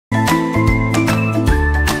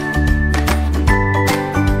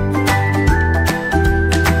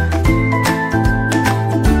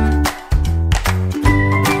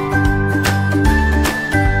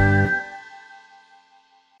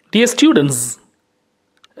Dear students,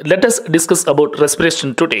 let us discuss about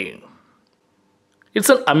respiration today. It's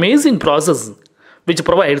an amazing process which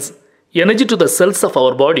provides energy to the cells of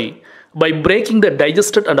our body by breaking the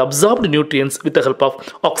digested and absorbed nutrients with the help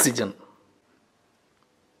of oxygen.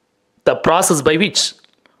 The process by which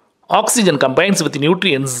oxygen combines with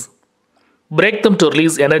nutrients, break them to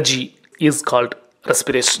release energy is called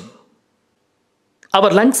respiration.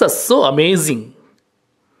 Our lungs are so amazing.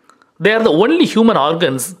 They are the only human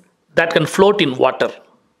organs that can float in water.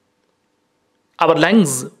 Our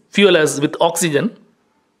lungs fuel us with oxygen,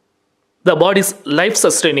 the body's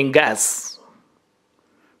life-sustaining gas.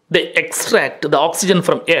 They extract the oxygen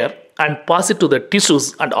from air and pass it to the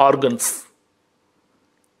tissues and organs.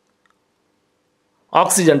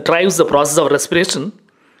 Oxygen drives the process of respiration,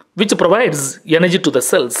 which provides energy to the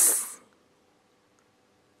cells.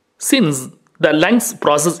 Since the lungs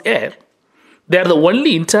process air, they are the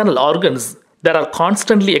only internal organs that are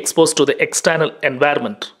constantly exposed to the external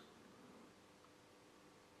environment.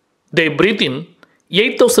 They breathe in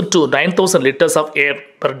 8,000 to 9,000 liters of air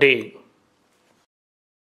per day.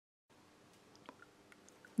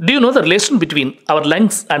 Do you know the relation between our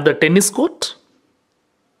lungs and the tennis court?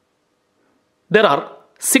 There are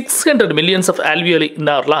 600 millions of alveoli in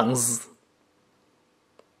our lungs.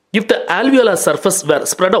 If the alveolar surface were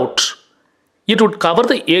spread out, it would cover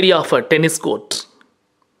the area of a tennis court.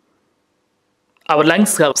 Our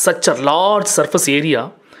lungs have such a large surface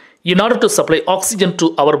area in order to supply oxygen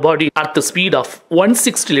to our body at the speed of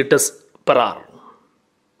 160 liters per hour.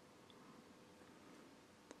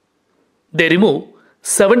 They remove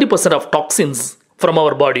 70% of toxins from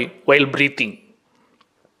our body while breathing.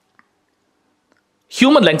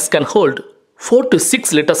 Human lungs can hold 4 to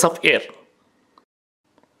 6 liters of air.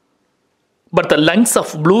 But the lungs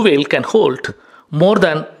of blue whale can hold more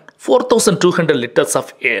than 4,200 liters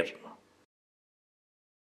of air.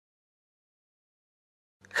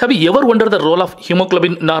 Have you ever wondered the role of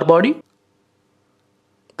hemoglobin in our body?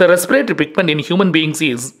 The respiratory pigment in human beings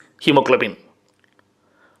is hemoglobin,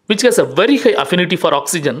 which has a very high affinity for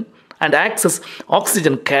oxygen and acts as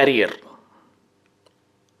oxygen carrier.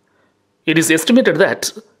 It is estimated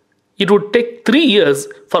that it would take 3 years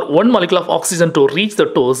for one molecule of oxygen to reach the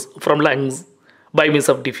toes from lungs by means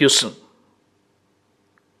of diffusion.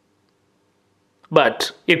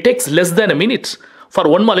 But it takes less than a minute for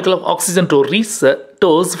one molecule of oxygen to reach the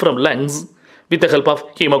toes from lungs with the help of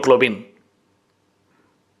hemoglobin.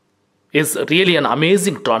 It's really an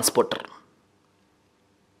amazing transporter.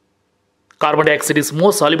 Carbon dioxide is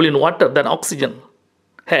more soluble in water than oxygen.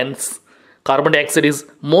 Hence, carbon dioxide is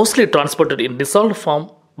mostly transported in dissolved form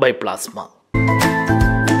by plasma.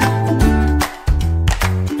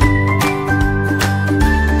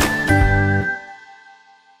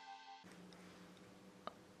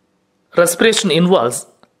 Respiration involves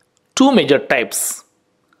two major types: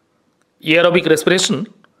 aerobic respiration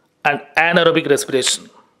and anaerobic respiration.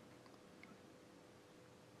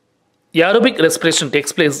 Aerobic respiration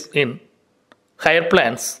takes place in higher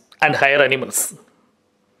plants and higher animals.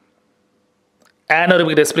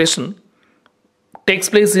 Anaerobic respiration takes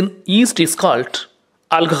place in yeast is called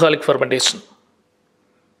alcoholic fermentation.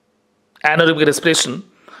 Anaerobic respiration,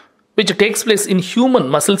 which takes place in human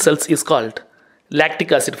muscle cells, is called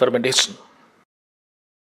lactic acid fermentation.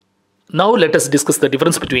 Now let us discuss the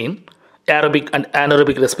difference between aerobic and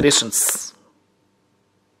anaerobic respirations.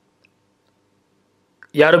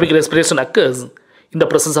 Aerobic respiration occurs in the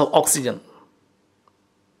presence of oxygen.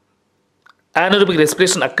 Anaerobic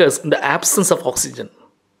respiration occurs in the absence of oxygen.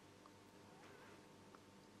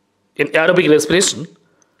 In aerobic respiration,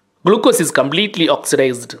 glucose is completely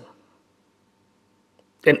oxidized.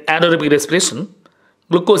 In anaerobic respiration,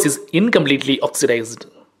 glucose is incompletely oxidized.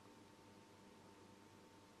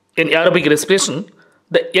 In aerobic respiration,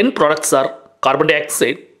 the end products are carbon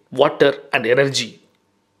dioxide, water, and energy.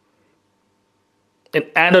 In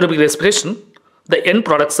anaerobic respiration, the end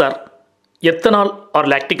products are ethanol or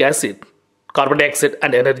lactic acid, carbon dioxide,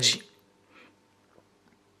 and energy.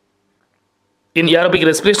 In aerobic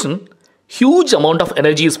respiration, huge amount of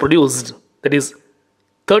energy is produced, that is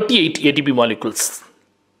 38 ATP molecules.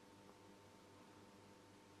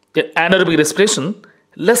 In anaerobic respiration,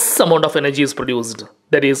 less amount of energy is produced,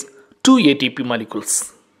 that is 2 ATP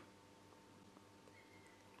molecules.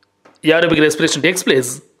 Aerobic respiration takes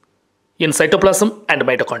place in cytoplasm and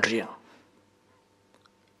mitochondria.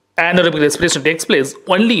 Anaerobic respiration takes place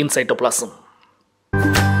only in cytoplasm.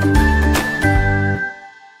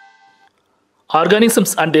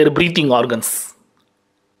 Organisms and their breathing organs.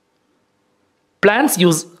 Plants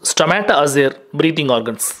use stomata as their breathing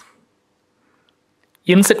organs.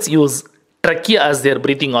 Insects use trachea as their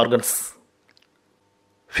breathing organs.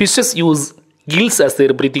 Fishes use gills as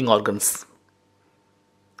their breathing organs.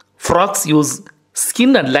 Frogs use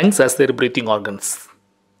skin and lungs as their breathing organs.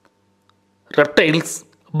 Reptiles,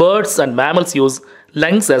 birds and mammals use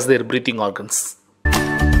lungs as their breathing organs.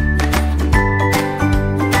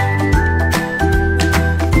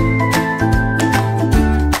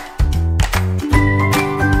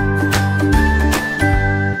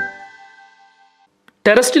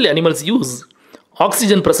 Terrestrial animals use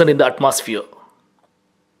oxygen present in the atmosphere.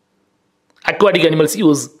 Aquatic animals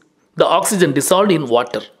use the oxygen dissolved in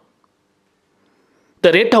water.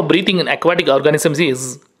 The rate of breathing in aquatic organisms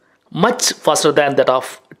is much faster than that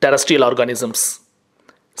of terrestrial organisms,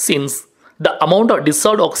 since the amount of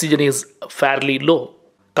dissolved oxygen is fairly low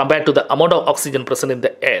compared to the amount of oxygen present in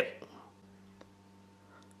the air.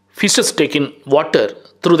 Fishes take in water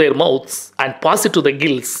through their mouths and pass it to the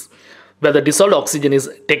gills, where the dissolved oxygen is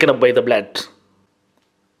taken up by the blood.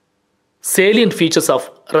 Salient features of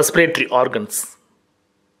respiratory organs.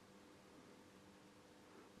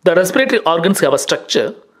 The respiratory organs have a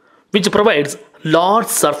structure which provides large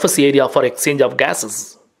surface area for exchange of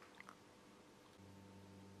gases.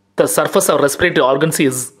 The surface of respiratory organs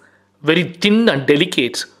is very thin and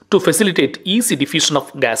delicate to facilitate easy diffusion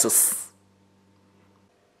of gases.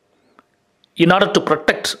 In order to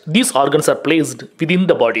protect, these organs are placed within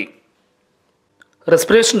the body.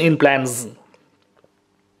 Respiration in plants.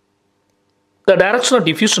 The direction of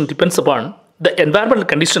diffusion depends upon the environmental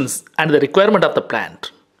conditions and the requirement of the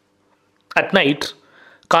plant. At night,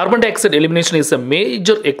 carbon dioxide elimination is a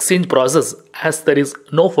major exchange process as there is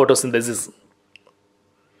no photosynthesis.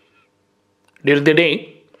 During the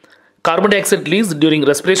day, carbon dioxide released during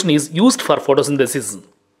respiration is used for photosynthesis.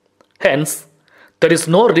 Hence, there is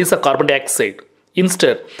no release of carbon dioxide.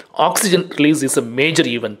 Instead, oxygen release is a major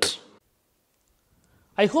event.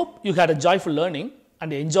 I hope you had a joyful learning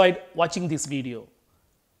and enjoyed watching this video.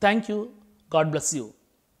 Thank you. God bless you.